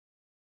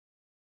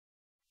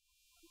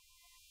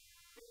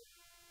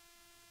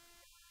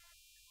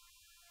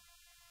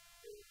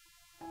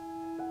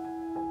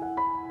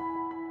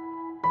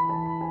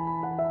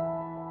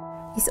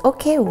It's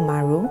okay,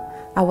 Umaru.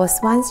 I was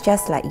once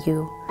just like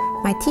you.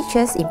 My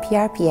teachers in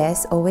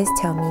PRPS always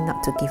tell me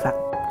not to give up.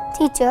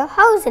 Teacher,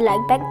 how was it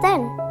like back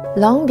then?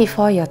 Long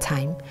before your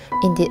time,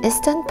 in the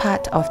eastern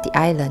part of the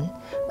island,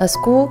 a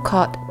school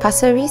called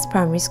Pasir Ris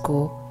Primary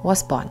School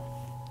was born.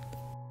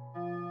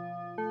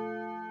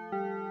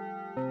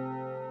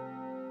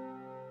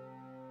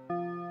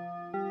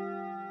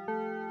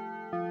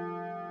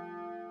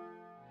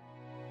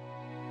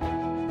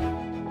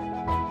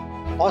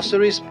 Pasir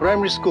Ris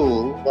Primary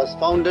School was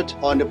founded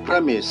on the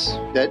premise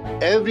that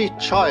every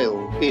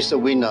child is a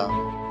winner.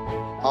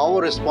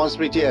 Our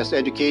responsibility as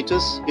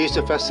educators is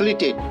to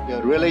facilitate the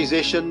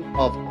realization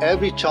of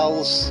every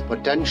child's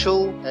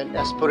potential and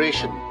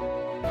aspiration.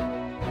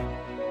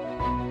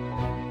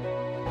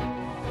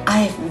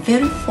 I have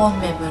very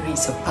fond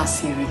memories of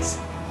Pasir Ris,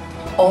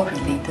 all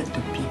related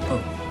to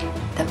people,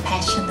 the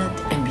passionate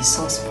and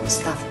resourceful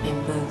staff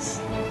members,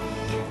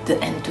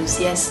 the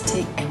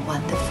enthusiastic and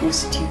wonderful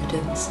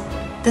students,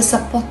 the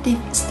supportive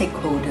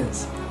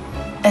stakeholders,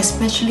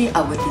 especially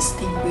our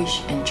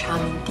distinguished and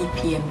charming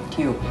DPM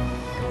trio,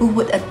 who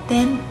would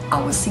attend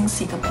our Sing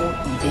Singapore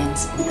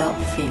events without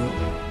fail.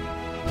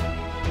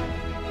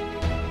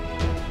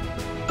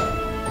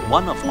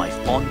 One of my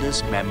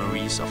fondest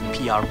memories of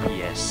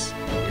PRPS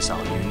is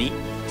our unique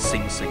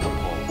Sing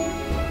Singapore.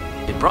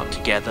 It brought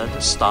together the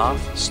staff,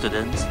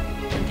 students,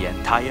 and the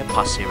entire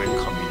Pasirian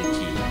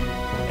community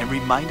and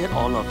reminded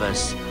all of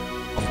us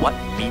of what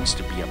it means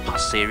to be a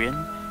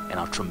Pasirian and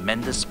our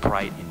tremendous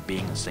pride in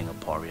being a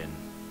Singaporean.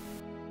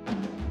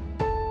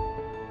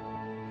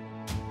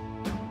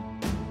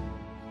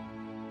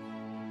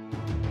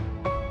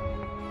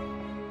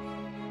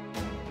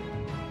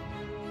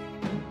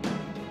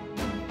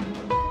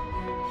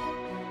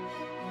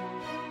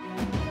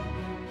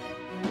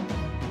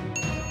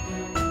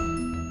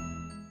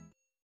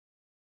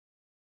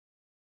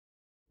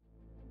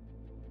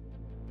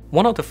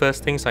 One of the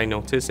first things I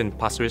noticed in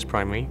Pasir Ris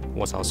Primary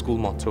was our school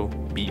motto,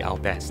 Be Our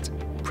Best,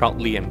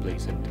 proudly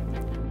emblazoned.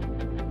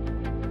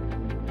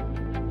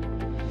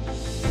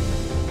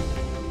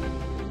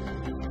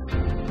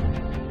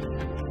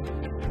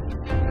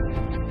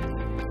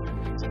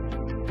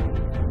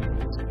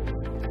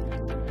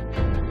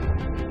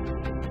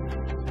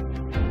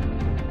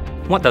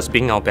 What does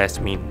being our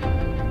best mean?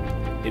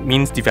 It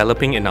means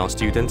developing in our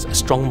students a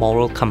strong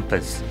moral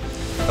compass,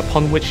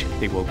 upon which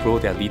they will grow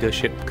their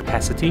leadership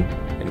capacity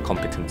and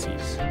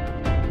competencies.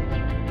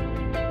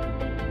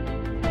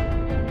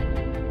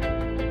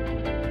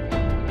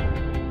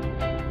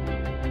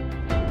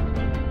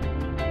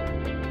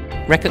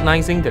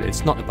 Recognizing that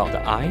it's not about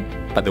the I,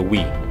 but the we,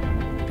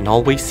 and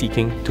always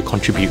seeking to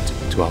contribute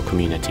to our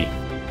community.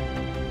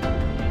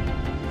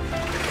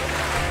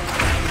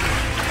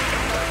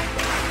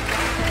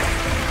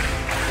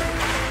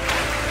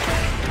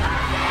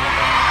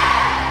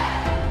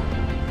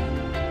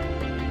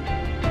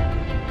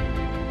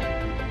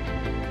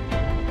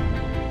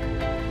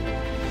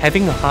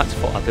 Having a heart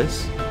for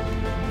others,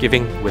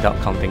 giving without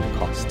counting the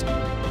cost.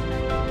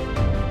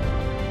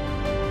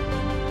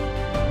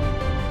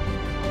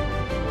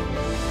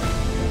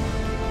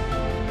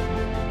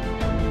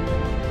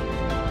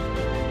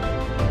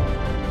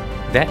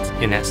 That,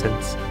 in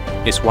essence,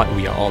 is what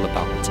we are all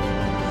about.